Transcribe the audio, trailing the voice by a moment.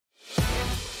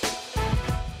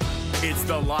It's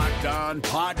the Locked On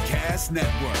Podcast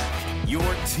Network, your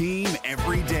team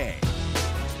every day.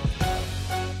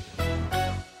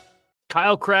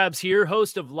 Kyle Krabs here,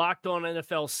 host of Locked On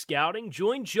NFL Scouting.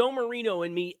 Join Joe Marino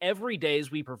and me every day as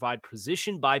we provide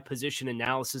position-by-position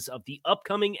analysis of the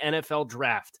upcoming NFL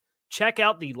Draft. Check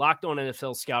out the Locked On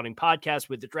NFL Scouting podcast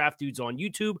with the Draft Dudes on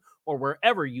YouTube or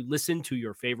wherever you listen to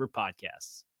your favorite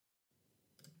podcasts.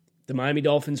 The Miami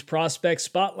Dolphins Prospect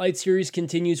Spotlight Series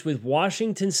continues with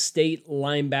Washington State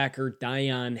linebacker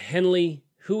Daiyan Henley,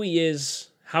 who he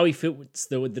is, how he fits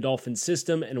with the Dolphins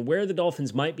system, and where the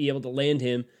Dolphins might be able to land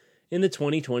him in the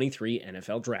 2023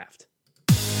 NFL Draft.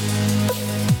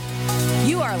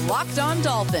 You are Locked On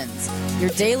Dolphins, your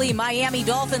daily Miami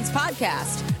Dolphins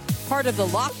podcast, part of the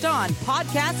Locked On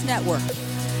Podcast Network,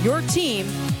 your team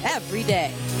every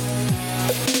day.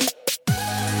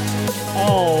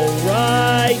 All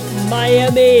right,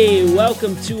 Miami,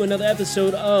 welcome to another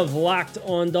episode of Locked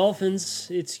On Dolphins.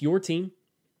 It's your team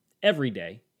every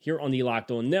day here on the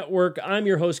Locked On Network. I'm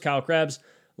your host, Kyle Krabs,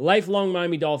 lifelong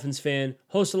Miami Dolphins fan,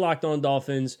 host of Locked On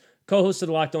Dolphins, co-host of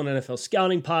the Locked On NFL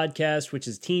Scouting podcast, which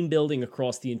is team building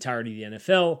across the entirety of the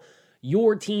NFL.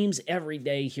 Your teams every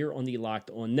day here on the Locked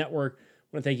On Network.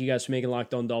 I want to thank you guys for making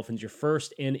Locked On Dolphins your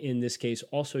first, and in this case,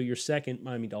 also your second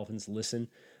Miami Dolphins listen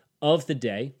of the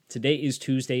day. Today is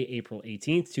Tuesday, April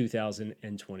 18th,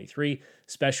 2023.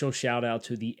 Special shout out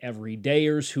to the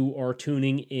everydayers who are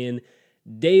tuning in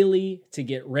daily to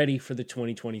get ready for the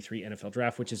 2023 NFL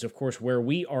Draft, which is, of course, where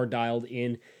we are dialed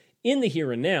in the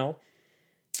here and now.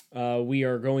 We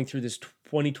are going through this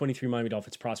 2023 Miami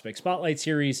Dolphins Prospect Spotlight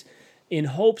Series in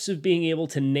hopes of being able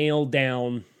to nail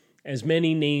down as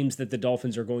many names that the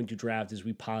Dolphins are going to draft as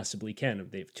we possibly can.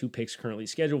 They have 2 picks currently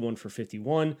scheduled, one for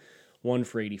 51, one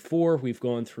for 84. We've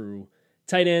gone through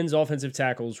tight ends, offensive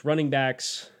tackles, running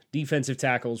backs, defensive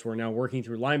tackles. We're now working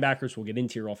through linebackers. We'll get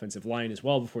into your offensive line as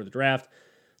well before the draft.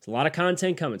 There's a lot of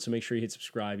content coming, so make sure you hit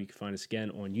subscribe. You can find us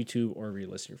again on YouTube or wherever you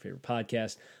listen to your favorite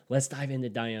podcast. Let's dive into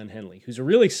Daiyan Henley, who's a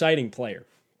really exciting player.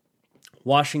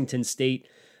 Washington State.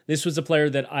 This was a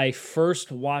player that I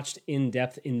first watched in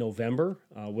depth in November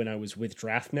when I was with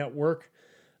Draft Network,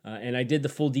 and I did the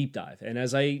full deep dive. And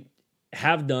as I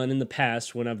have done in the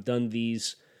past when I've done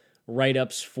these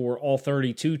write-ups for all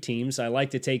 32 teams, I like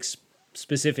to take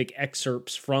specific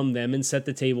excerpts from them and set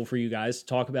the table for you guys to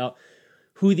talk about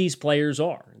who these players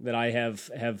are that I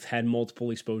have had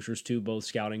multiple exposures to, both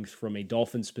scouting from a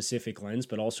Dolphin-specific lens,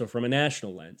 but also from a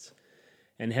national lens.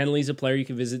 And Henley's a player. You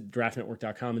can visit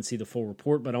draftnetwork.com and see the full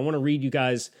report, but I want to read you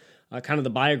guys kind of the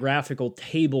biographical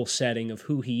table setting of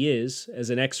who he is as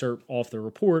an excerpt off the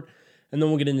report. And then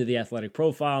we'll get into the athletic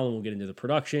profile, and we'll get into the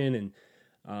production,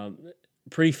 and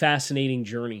pretty fascinating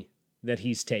journey that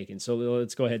he's taken. So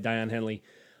let's go ahead, Daiyan Henley.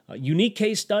 Unique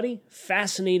case study,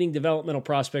 fascinating developmental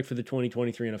prospect for the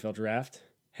 2023 NFL Draft.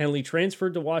 Henley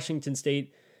transferred to Washington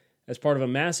State as part of a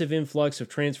massive influx of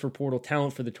transfer portal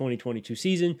talent for the 2022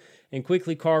 season, and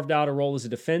quickly carved out a role as a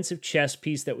defensive chess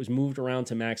piece that was moved around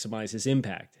to maximize his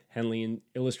impact. Henley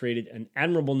illustrated an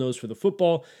admirable nose for the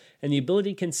football and the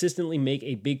ability to consistently make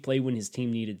a big play when his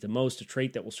team needed it the most, a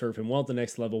trait that will serve him well at the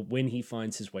next level when he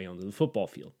finds his way onto the football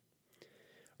field.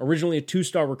 Originally a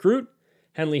 2-star recruit,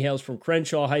 Henley hails from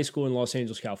Crenshaw High School in Los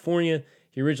Angeles, California.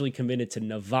 He originally committed to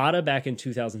Nevada back in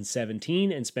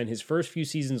 2017 and spent his first few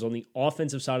seasons on the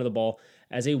offensive side of the ball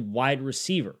as a wide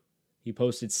receiver. He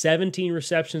posted 17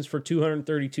 receptions for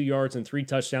 232 yards and 3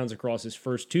 touchdowns across his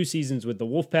first 2 seasons with the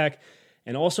Wolfpack,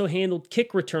 and also handled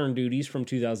kick return duties from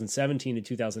 2017 to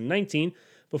 2019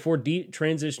 before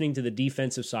transitioning to the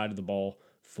defensive side of the ball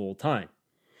full-time.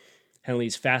 Henley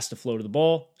is fast to flow to the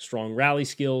ball, strong rally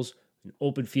skills, an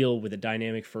open field with a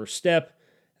dynamic first step,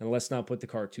 and let's not put the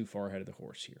cart too far ahead of the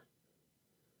horse here.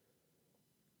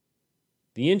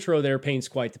 The intro there paints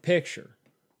quite the picture.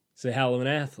 He's a hell of an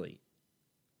athlete,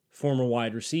 former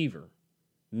wide receiver,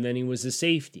 and then he was a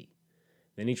safety.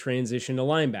 Then he transitioned to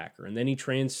linebacker, and then he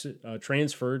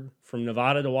transferred from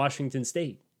Nevada to Washington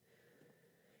State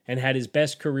and had his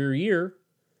best career year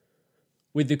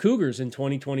with the Cougars in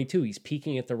 2022. He's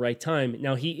peaking at the right time.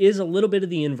 Now, he is a little bit of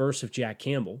the inverse of Jack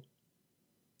Campbell.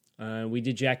 We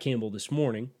did Jack Campbell this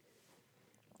morning,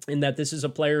 in that this is a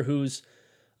player whose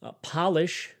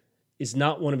polish is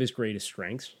not one of his greatest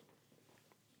strengths.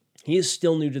 He is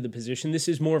still new to the position. This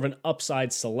is more of an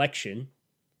upside selection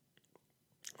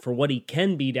for what he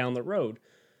can be down the road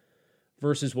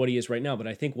versus what he is right now. But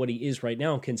I think what he is right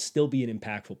now can still be an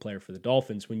impactful player for the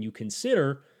Dolphins when you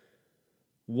consider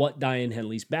what Daiyan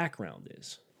Henley's background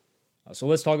is. So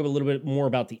let's talk a little bit more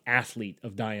about the athlete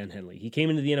of Daiyan Henley. He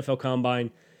came into the NFL Combine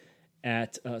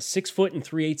at 6 foot and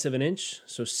 3/8 of an inch,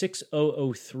 so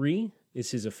 6'003",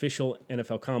 is his official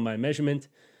NFL Combine measurement,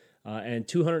 and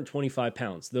 225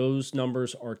 pounds. Those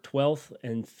numbers are 12th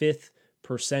and 5th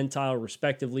percentile,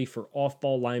 respectively, for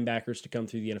off-ball linebackers to come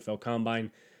through the NFL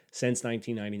Combine since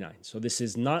 1999. So this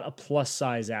is not a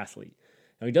plus-size athlete.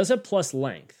 Now, he does have plus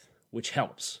length, which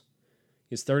helps.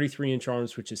 He has 33-inch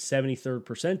arms, which is 73rd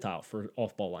percentile for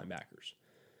off-ball linebackers.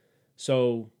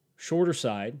 So shorter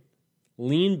side,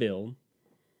 lean build,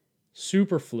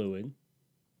 super fluid,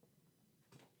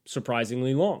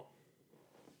 surprisingly long.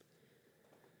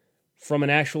 From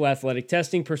an actual athletic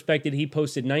testing perspective, he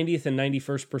posted 90th and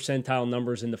 91st percentile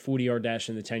numbers in the 40-yard dash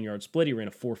and the 10-yard split. He ran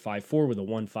a 4.54 with a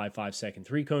 1.55 second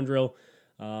three-cone drill.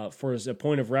 For as a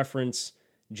point of reference,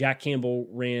 Jack Campbell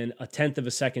ran a tenth of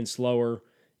a second slower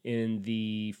in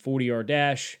the 40-yard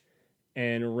dash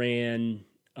and ran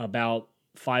about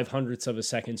 0.05 of a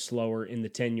second slower in the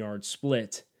 10-yard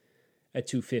split at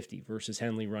 250 versus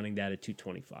Henley running that at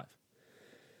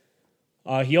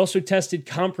 225. He also tested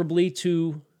comparably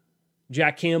to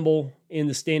Jack Campbell in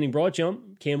the standing broad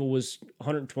jump. Campbell was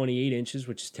 128 inches,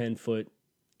 which is 10 foot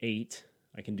 8.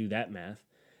 I can do that math.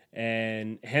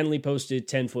 And Henley posted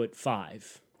 10 foot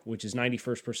 5, which is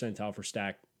 91st percentile for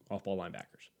stacked off-ball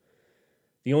linebackers.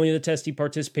 The only other test he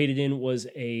participated in was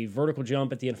a vertical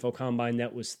jump at the NFL Combine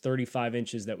that was 35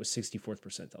 inches. That was 64th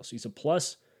percentile. So he's a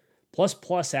plus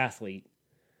athlete,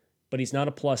 but he's not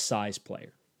a plus size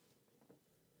player.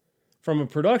 From a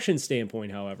production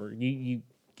standpoint, however, you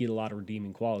get a lot of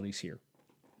redeeming qualities here.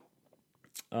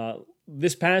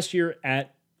 This past year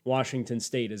at Washington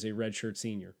State as a redshirt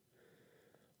senior,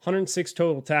 106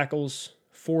 total tackles,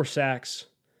 4 sacks,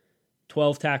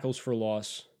 12 tackles for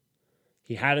loss.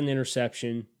 He had an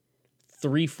interception,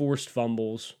 3 forced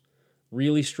fumbles,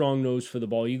 really strong nose for the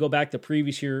ball. You go back to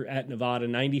previous year at Nevada,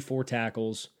 94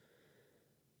 tackles,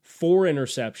 4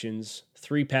 interceptions,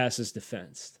 3 passes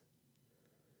defensed.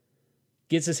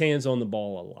 Gets his hands on the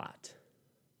ball a lot.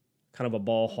 Kind of a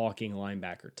ball-hawking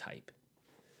linebacker type.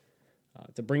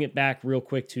 To bring it back real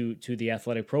quick to the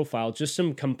athletic profile, just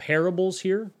some comparables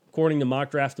here. According to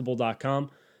mockdraftable.com,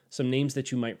 some names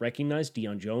that you might recognize.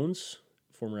 Deion Jones,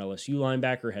 former LSU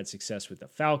linebacker, had success with the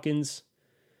Falcons.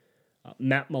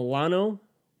 Matt Milano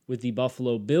with the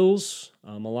Buffalo Bills.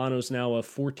 Milano's now a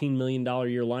 $14 million a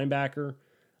year linebacker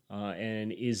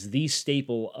and is the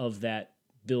staple of that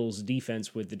Bills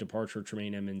defense with the departure of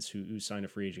Tremaine Edmunds, who signed a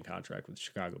free agent contract with the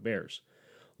Chicago Bears.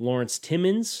 Lawrence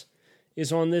Timmons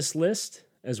is on this list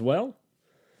as well.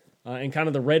 And kind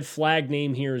of the red flag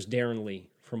name here is Darren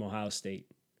Lee from Ohio State,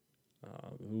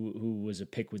 who was a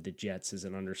pick with the Jets as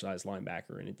an undersized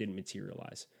linebacker, and it didn't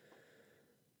materialize.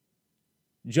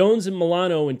 Jones and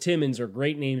Milano and Timmons are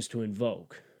great names to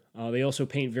invoke. They also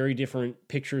paint very different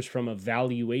pictures from a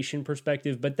valuation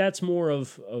perspective, but that's more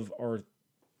of our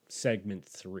segment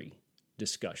 3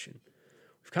 discussion.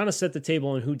 We've kind of set the table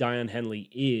on who Daiyan Henley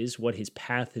is, what his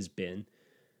path has been.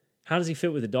 How does he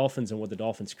fit with the Dolphins and what the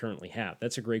Dolphins currently have?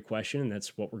 That's a great question, and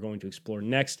that's what we're going to explore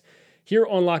next here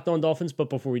on Locked On Dolphins. But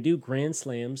before we do, grand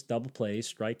slams, double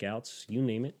plays, strikeouts, you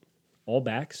name it, all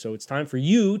back. So it's time for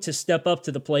you to step up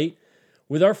to the plate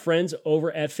with our friends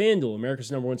over at FanDuel, America's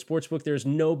 #1 sportsbook. There's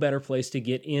no better place to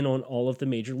get in on all of the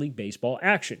Major League Baseball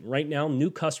action. Right now,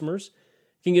 new customers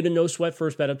can get a no-sweat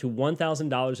first bet up to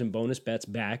 $1,000 in bonus bets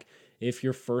back if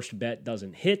your first bet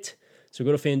doesn't hit. So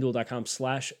go to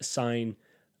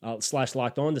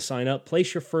FanDuel.com/locked-on to sign up,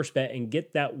 place your first bet, and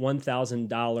get that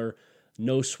 $1,000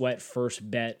 no-sweat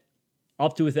first bet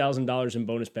up to $1,000 in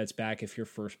bonus bets back if your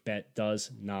first bet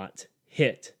does not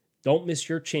hit. Don't miss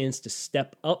your chance to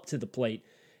step up to the plate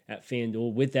at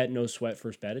FanDuel with that no-sweat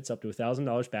first bet. It's up to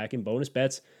 $1,000 back in bonus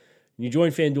bets. When you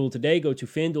join FanDuel today, go to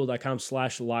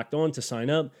FanDuel.com/locked-on to sign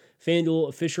up. FanDuel,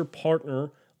 official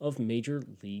partner of Major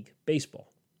League Baseball.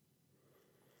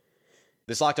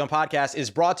 This Locked On podcast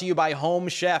is brought to you by Home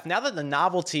Chef. Now that the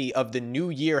novelty of the new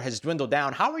year has dwindled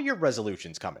down, how are your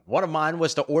resolutions coming? One of mine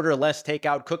was to order less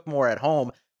takeout, cook more at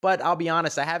home, but I'll be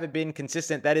honest, I haven't been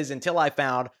consistent. That is until I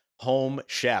found Home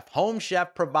Chef. Home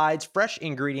Chef provides fresh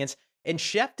ingredients and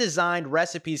chef-designed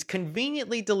recipes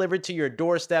conveniently delivered to your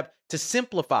doorstep to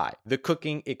simplify the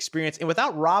cooking experience and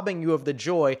without robbing you of the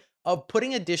joy of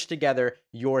putting a dish together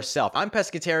yourself. I'm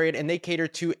pescatarian, and they cater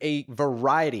to a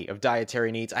variety of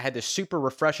dietary needs. I had this super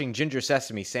refreshing ginger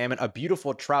sesame salmon, a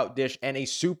beautiful trout dish, and a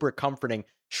super comforting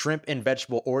shrimp and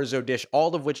vegetable orzo dish,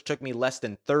 all of which took me less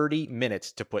than 30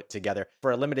 minutes to put together.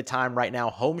 For a limited time right now,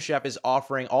 Home Chef is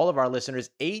offering all of our listeners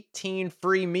 18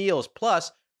 free meals,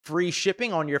 plus free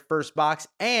shipping on your first box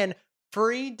and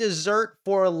free dessert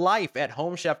for life at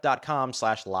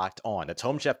homechef.com/locked-on. That's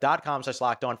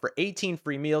homechef.com/locked-on for 18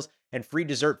 free meals and free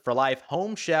dessert for life.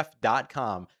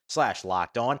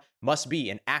 Homechef.com/locked-on. Must be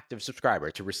an active subscriber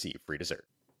to receive free dessert.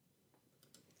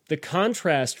 The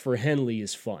contrast for Henley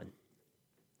is fun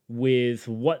with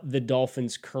what the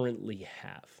Dolphins currently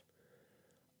have.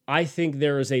 I think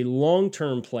there is a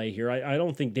long-term play here. I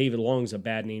don't think David Long is a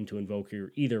bad name to invoke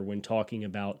here either when talking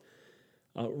about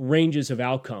ranges of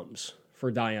outcomes for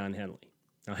Daiyan Henley.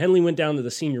 Now, Henley went down to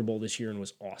the Senior Bowl this year and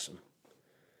was awesome.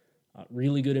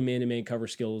 Really good in man-to-man cover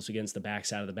skills against the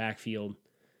backside of the backfield.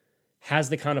 Has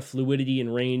the kind of fluidity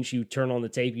and range. You turn on the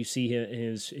tape, you see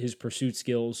his pursuit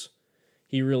skills.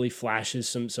 He really flashes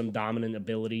some dominant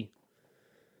ability.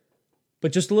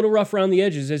 But just a little rough around the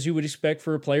edges, as you would expect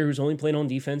for a player who's only played on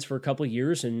defense for a couple of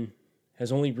years and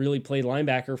has only really played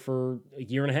linebacker for a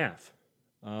year and a half.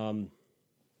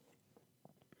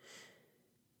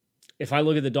 If I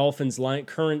look at the Dolphins'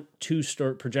 current two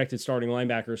projected starting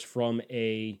linebackers from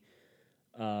a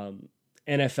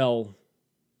NFL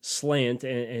slant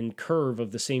and curve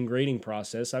of the same grading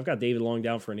process, I've got David Long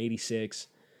down for an 86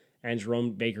 and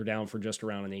Jerome Baker down for just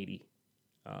around an 80.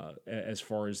 As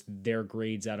far as their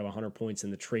grades out of 100 points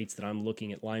and the traits that I'm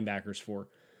looking at linebackers for.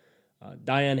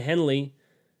 Daiyan Henley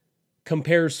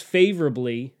compares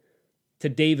favorably to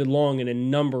David Long in a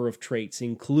number of traits,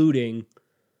 including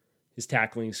his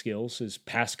tackling skills, his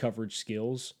pass coverage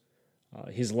skills,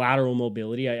 his lateral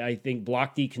mobility. I think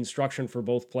block deconstruction for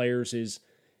both players is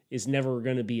never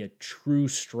going to be a true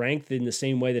strength in the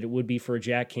same way that it would be for a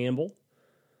Jack Campbell.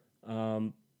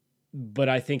 But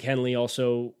I think Henley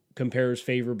also compares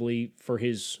favorably for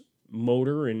his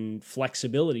motor and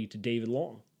flexibility to David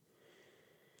Long.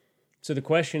 So the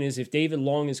question is, if David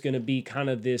Long is going to be kind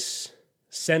of this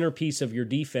centerpiece of your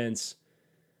defense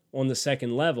on the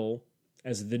second level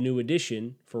as the new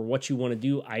addition for what you want to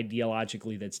do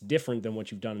ideologically that's different than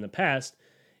what you've done in the past,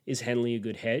 is Henley a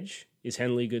good hedge? Is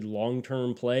Henley a good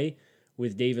long-term play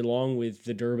with David Long with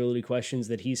the durability questions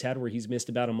that he's had where he's missed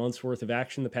about a month's worth of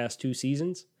action the past 2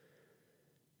 seasons?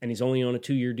 And he's only on a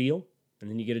 2-year deal, and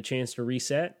then you get a chance to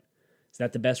reset. Is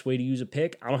that the best way to use a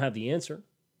pick? I don't have the answer.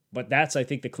 But that's, I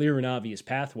think, the clear and obvious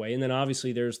pathway. And then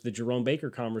obviously there's the Jerome Baker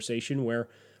conversation where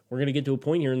we're going to get to a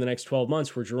point here in the next 12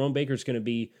 months where Jerome Baker's going to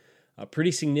be a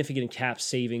pretty significant cap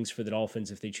savings for the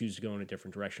Dolphins if they choose to go in a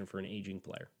different direction for an aging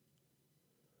player.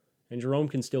 And Jerome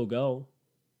can still go.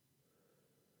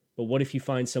 But what if you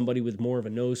find somebody with more of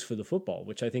a nose for the football,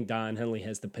 which I think Daiyan Henley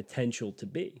has the potential to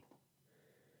be?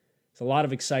 It's a lot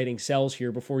of exciting sells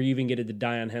here before you even get into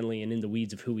Daiyan Henley and in the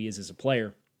weeds of who he is as a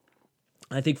player.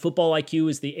 I think football IQ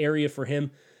is the area for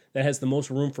him that has the most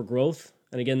room for growth.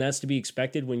 And again, that's to be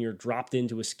expected when you're dropped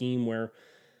into a scheme where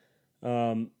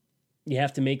you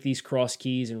have to make these cross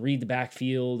keys and read the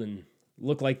backfield and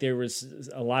look like there was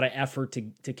a lot of effort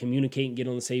to communicate and get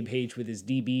on the same page with his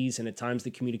DBs. And at times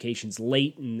the communication's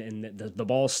late and the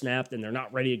ball snapped and they're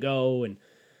not ready to go. And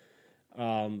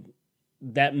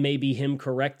that may be him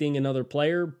correcting another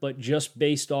player, but just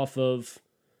based off of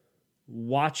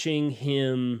watching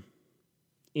him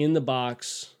in the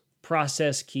box,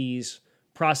 process keys,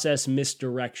 process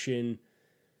misdirection,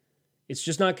 it's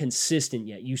just not consistent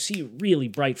yet. You see really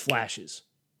bright flashes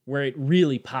where it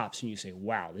really pops and you say,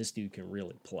 wow, this dude can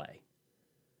really play.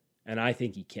 And I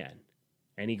think he can.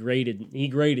 And he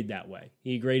graded that way.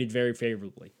 He graded very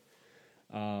favorably.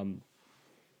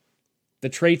 The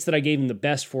traits that I gave him the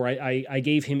best for, I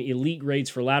gave him elite grades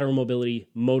for lateral mobility,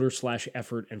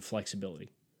 motor/effort, and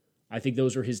flexibility. I think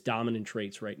those are his dominant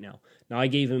traits right now. Now, I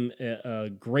gave him a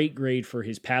great grade for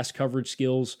his pass coverage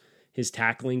skills, his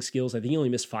tackling skills. I think he only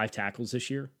missed 5 tackles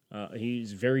this year.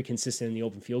 He's very consistent in the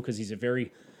open field because he's a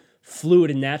very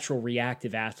fluid and natural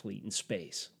reactive athlete in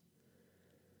space.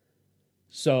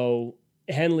 So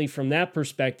Henley, from that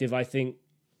perspective, I think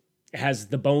has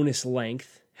the bonus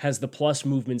length, has the plus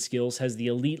movement skills, has the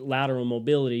elite lateral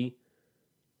mobility.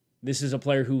 This is a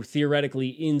player who theoretically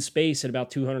in space at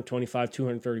about 225,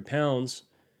 230 pounds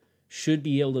should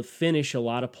be able to finish a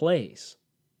lot of plays.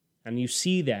 And you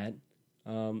see that.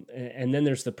 And then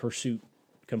there's the pursuit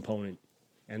component.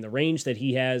 And the range that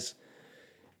he has,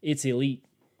 it's elite.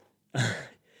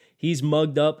 He's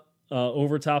mugged up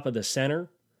over top of the center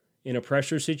in a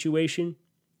pressure situation.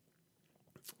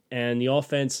 And the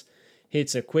offense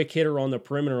hits a quick hitter on the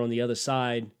perimeter on the other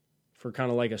side for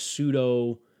kind of like a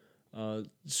pseudo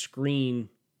screen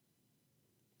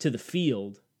to the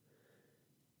field.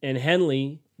 And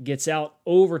Henley gets out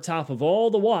over top of all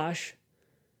the wash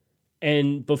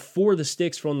and before the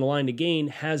sticks from the line to gain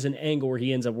has an angle where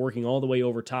he ends up working all the way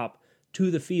over top to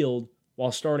the field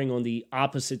while starting on the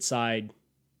opposite side,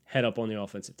 head up on the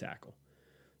offensive tackle.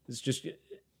 It's just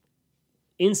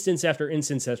instance after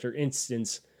instance after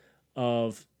instance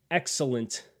of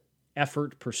excellent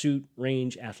effort, pursuit,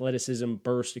 range, athleticism,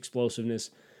 burst,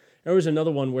 explosiveness. There was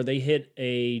another one where they hit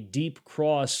a deep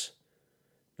cross.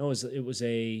 No, it's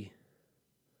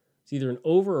either an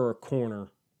over or a corner,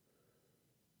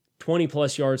 20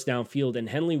 plus yards downfield, and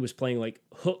Henley was playing like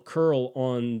hook curl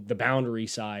on the boundary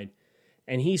side,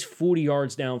 and he's 40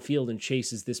 yards downfield and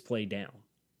chases this play down.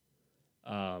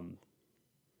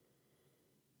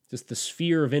 Just the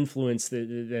sphere of influence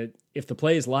that if the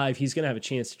play is live, he's going to have a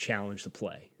chance to challenge the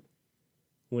play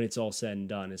when it's all said and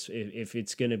done, if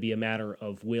it's going to be a matter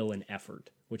of will and effort,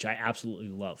 which I absolutely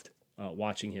loved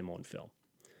watching him on film.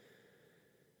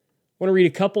 I want to read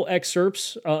a couple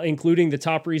excerpts, including the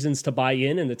top reasons to buy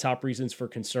in and the top reasons for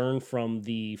concern from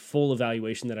the full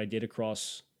evaluation that I did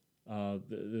across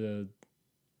the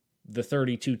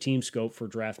 32 team scope for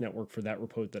Draft Network for that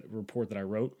report that I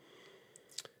wrote.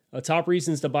 Top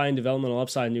reasons to buy in: developmental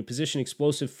upside, new position,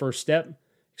 explosive first step,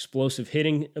 explosive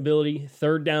hitting ability,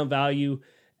 third down value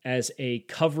as a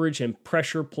coverage and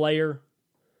pressure player.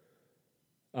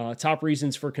 Top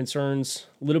reasons for concerns: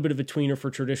 a little bit of a tweener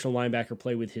for traditional linebacker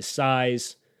play with his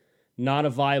size, not a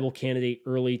viable candidate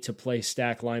early to play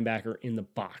stack linebacker in the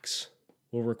box,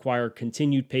 will require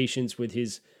continued patience with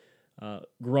his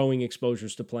growing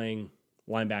exposures to playing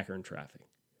linebacker in traffic.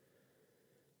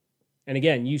 And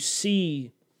again, you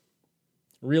see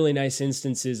really nice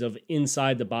instances of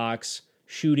inside the box,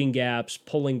 shooting gaps,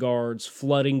 pulling guards,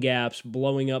 flooding gaps,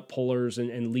 blowing up pullers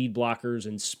and lead blockers,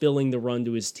 and spilling the run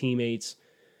to his teammates.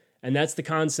 And that's the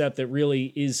concept that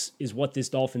really is what this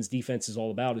Dolphins defense is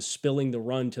all about, is spilling the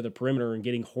run to the perimeter and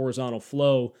getting horizontal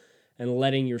flow and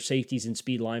letting your safeties and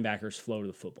speed linebackers flow to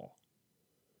the football.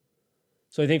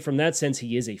 So I think from that sense,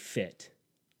 he is a fit.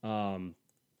 And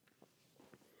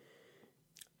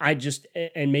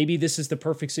maybe this is the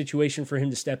perfect situation for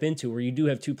him to step into, where you do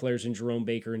have two players in Jerome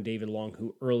Baker and David Long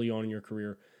who early on in your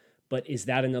career, but is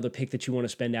that another pick that you want to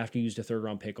spend after you used a third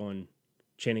round pick on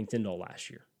Channing Tindall last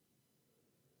year?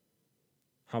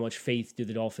 How much faith do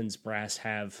the Dolphins brass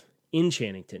have in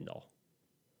Channing Tindall?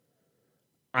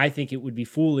 I think it would be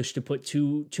foolish to put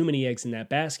too many eggs in that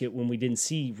basket when we didn't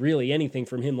see really anything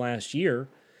from him last year.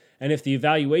 And if the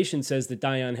evaluation says that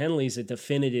Daiyan Henley is a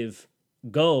definitive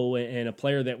go and a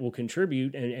player that will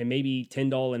contribute, and maybe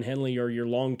Tindall and Henley are your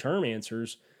long-term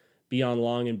answers beyond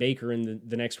Long and Baker in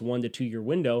the next 1 to 2 year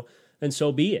window, then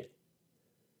so be it.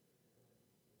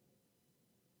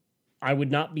 I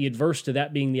would not be adverse to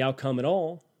that being the outcome at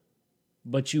all,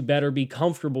 but you better be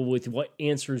comfortable with what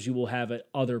answers you will have at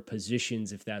other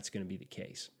positions if that's going to be the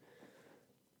case.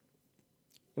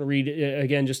 I'm going to read,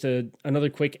 again, just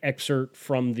another quick excerpt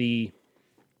from the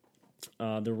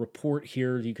report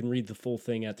here. You can read the full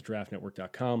thing at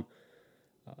thedraftnetwork.com.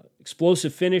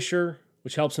 Explosive finisher,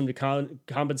 which helps him to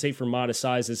compensate for modest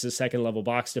size as a second-level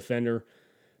box defender.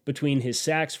 Between his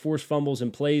sacks, forced fumbles,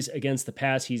 and plays against the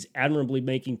pass, he's admirably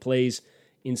making plays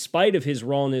in spite of his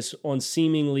rawness on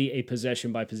seemingly a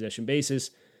possession-by-possession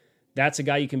basis. That's a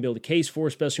guy you can build a case for,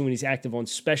 especially when he's active on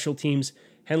special teams.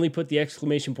 Henley put the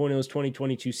exclamation point on his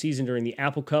 2022 season during the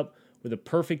Apple Cup with a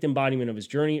perfect embodiment of his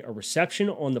journey, a reception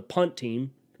on the punt team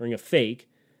during a fake,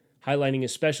 highlighting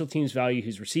his special teams value,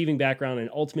 his receiving background, and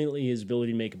ultimately his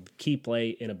ability to make a key play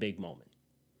in a big moment.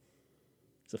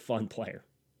 It's a fun player.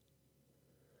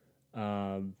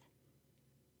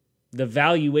 The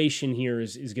valuation here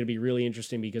is going to be really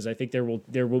interesting, because I think there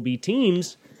will be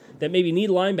teams that maybe need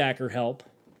linebacker help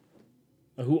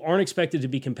who aren't expected to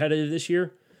be competitive this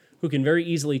year, who can very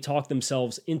easily talk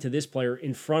themselves into this player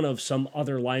in front of some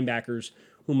other linebackers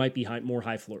who might be more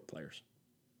high-floor players.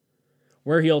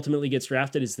 Where he ultimately gets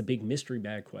drafted is the big mystery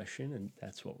bag question, and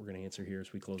that's what we're going to answer here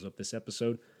as we close up this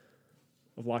episode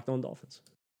of Locked On Dolphins.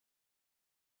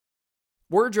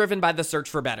 We're driven by the search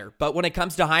for better, but when it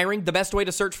comes to hiring, the best way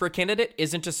to search for a candidate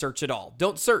isn't to search at all.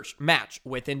 Don't search, match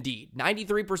with Indeed.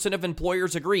 93% of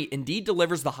employers agree Indeed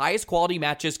delivers the highest quality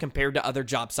matches compared to other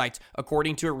job sites,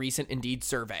 according to a recent Indeed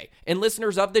survey. And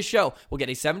listeners of this show will get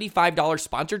a $75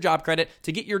 sponsored job credit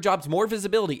to get your jobs more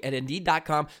visibility at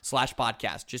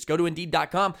Indeed.com/podcast. Just go to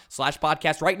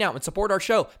Indeed.com/podcast right now and support our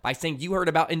show by saying you heard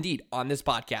about Indeed on this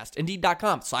podcast.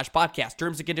 Indeed.com/podcast.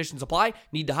 Terms and conditions apply.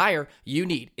 Need to hire? You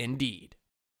need Indeed.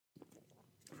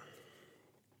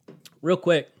 Real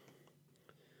quick,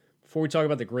 before we talk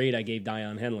about the grade I gave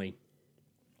Daiyan Henley,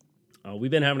 we've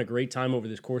been having a great time over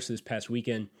this course of this past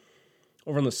weekend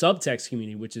over on the subtext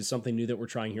community, which is something new that we're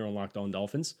trying here on Locked On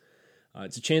Dolphins.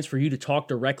 It's a chance for you to talk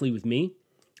directly with me,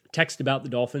 text about the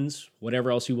Dolphins,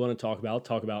 whatever else you want to talk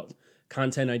about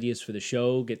content ideas for the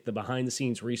show, get the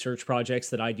behind-the-scenes research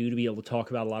projects that I do to be able to talk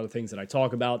about a lot of things that I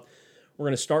talk about. We're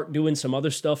going to start doing some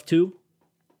other stuff too.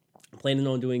 I'm planning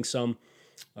on doing some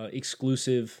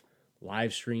exclusive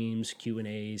live streams,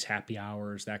 Q&As, happy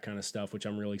hours, that kind of stuff, which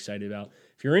I'm really excited about.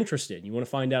 If you're interested and you want to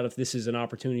find out if this is an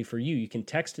opportunity for you, you can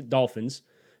text Dolphins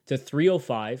to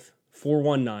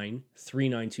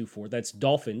 305-419-3924. That's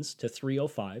Dolphins to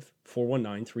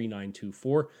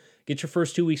 305-419-3924. Get your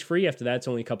first 2 weeks free. After that, it's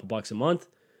only a couple bucks a month.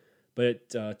 But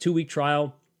 2-week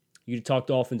trial, you can talk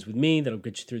Dolphins with me. That'll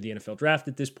get you through the NFL draft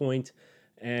at this point.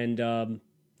 And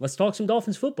let's talk some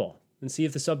Dolphins football and see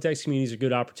if the subtext community is a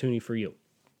good opportunity for you.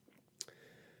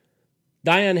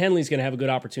 Daiyan Henley is going to have a good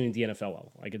opportunity at the NFL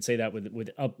level. I can say that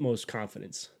with utmost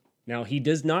confidence. Now, he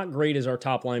does not grade as our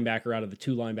top linebacker out of the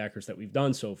 2 linebackers that we've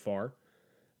done so far.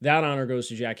 That honor goes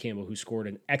to Jack Campbell, who scored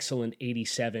an excellent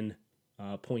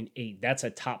 87.8. That's a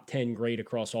top 10 grade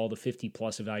across all the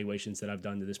 50-plus evaluations that I've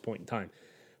done to this point in time.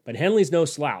 But Henley's no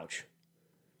slouch.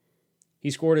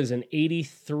 He scored as an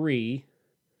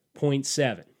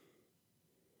 83.7.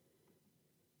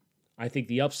 I think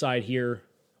the upside here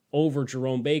over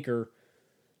Jerome Baker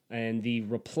and the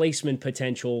replacement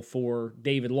potential for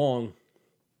David Long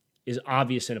is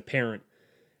obvious and apparent.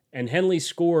 And Henley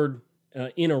scored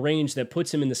in a range that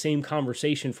puts him in the same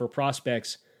conversation for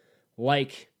prospects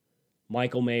like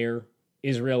Michael Mayer,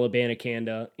 Israel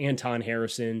Abanikanda, Anton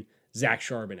Harrison, Zach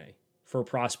Charbonnet, for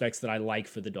prospects that I like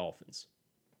for the Dolphins.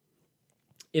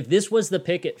 If this was the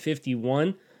pick at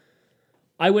 51,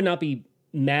 I would not be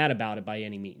mad about it by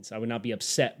any means. I would not be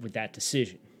upset with that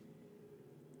decision.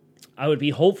 I would be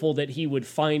hopeful that he would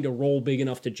find a role big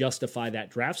enough to justify that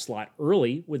draft slot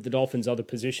early with the Dolphins' other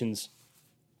positions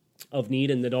of need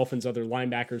and the Dolphins' other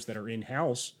linebackers that are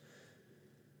in-house.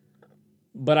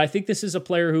 But I think this is a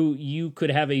player who you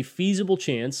could have a feasible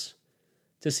chance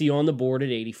to see on the board at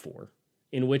 84,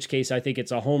 in which case I think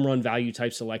it's a home run value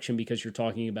type selection because you're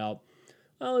talking about,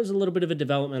 well, there's a little bit of a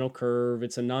developmental curve.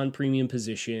 It's a non-premium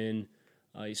position.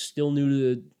 He's still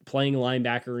new to playing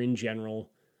linebacker in general.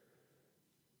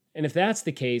 And if that's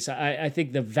the case, I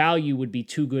think the value would be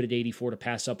too good at 84 to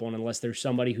pass up on unless there's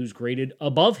somebody who's graded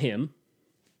above him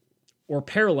or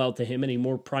parallel to him in a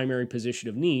more primary position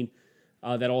of need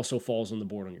that also falls on the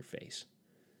board on your face.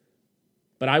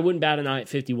 But I wouldn't bat an eye at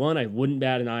 51. I wouldn't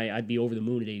bat an eye. I'd be over the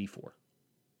moon at 84.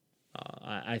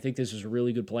 I think this is a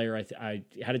really good player. I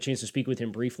had a chance to speak with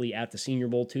him briefly at the Senior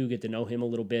Bowl too, get to know him a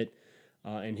little bit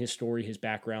and his story, his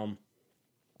background,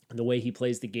 the way he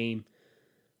plays the game.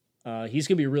 He's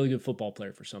going to be a really good football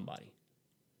player for somebody.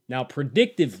 Now,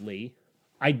 predictively,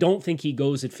 I don't think he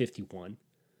goes at 51,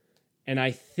 and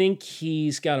I think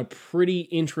he's got a pretty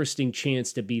interesting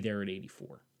chance to be there at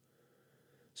 84.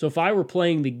 So if I were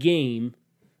playing the game,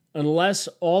 unless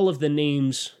all of the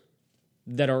names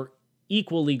that are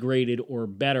equally graded or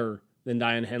better than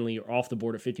Daiyan Henley are off the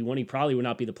board at 51, he probably would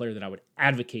not be the player that I would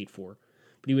advocate for,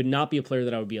 but he would not be a player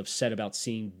that I would be upset about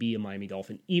seeing be a Miami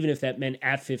Dolphin, even if that meant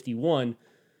at 51,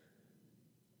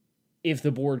 if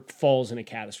the board falls in a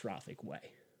catastrophic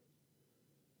way.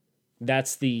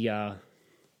 That's the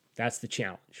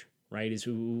challenge, right? Is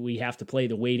we have to play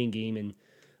the waiting game, and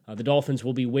the Dolphins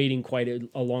will be waiting quite a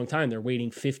long time. They're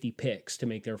waiting 50 picks to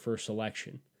make their first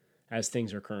selection as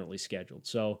things are currently scheduled.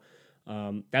 So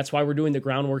that's why we're doing the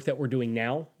groundwork that we're doing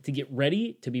now to get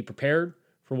ready, to be prepared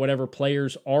for whatever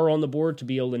players are on the board, to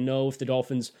be able to know if the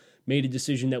Dolphins made a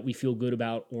decision that we feel good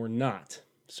about or not.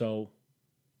 So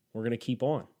we're going to keep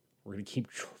on. We're going to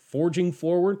keep forging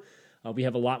forward. We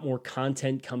have a lot more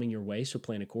content coming your way, so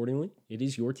plan accordingly. It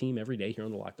is your team every day here on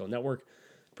the Locked On Network.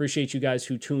 Appreciate you guys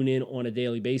who tune in on a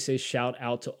daily basis. Shout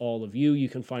out to all of you. You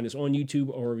can find us on YouTube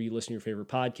or wherever you listen to your favorite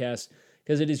podcast,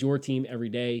 because it is your team every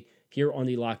day here on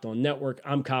the Locked On Network.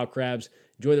 I'm Kyle Krabs.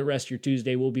 Enjoy the rest of your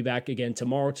Tuesday. We'll be back again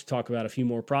tomorrow to talk about a few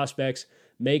more prospects.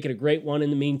 Make it a great one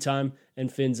in the meantime,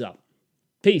 and fins up.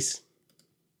 Peace.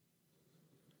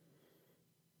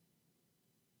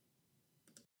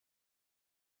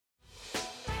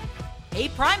 Hey,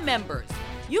 Prime members,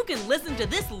 you can listen to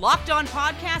this Locked On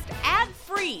podcast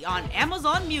ad-free on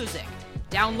Amazon Music.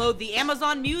 Download the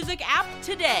Amazon Music app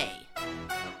today.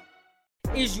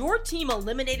 Is your team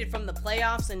eliminated from the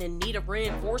playoffs and in need of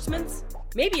reinforcements?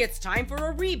 Maybe it's time for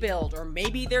a rebuild, or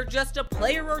maybe they're just a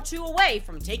player or two away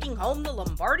from taking home the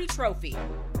Lombardi Trophy.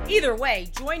 Either way,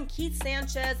 join Keith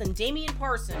Sanchez and Damian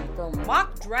Parson for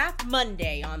Mock Draft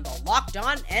Monday on the Locked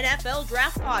On NFL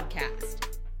Draft Podcast.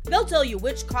 They'll tell you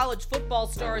which college football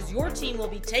stars your team will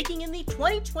be taking in the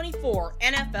 2024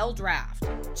 NFL Draft.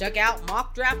 Check out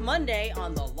Mock Draft Monday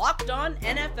on the Locked On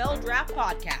NFL Draft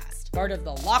Podcast, part of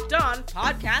the Locked On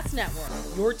Podcast Network.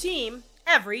 Your team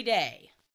every day.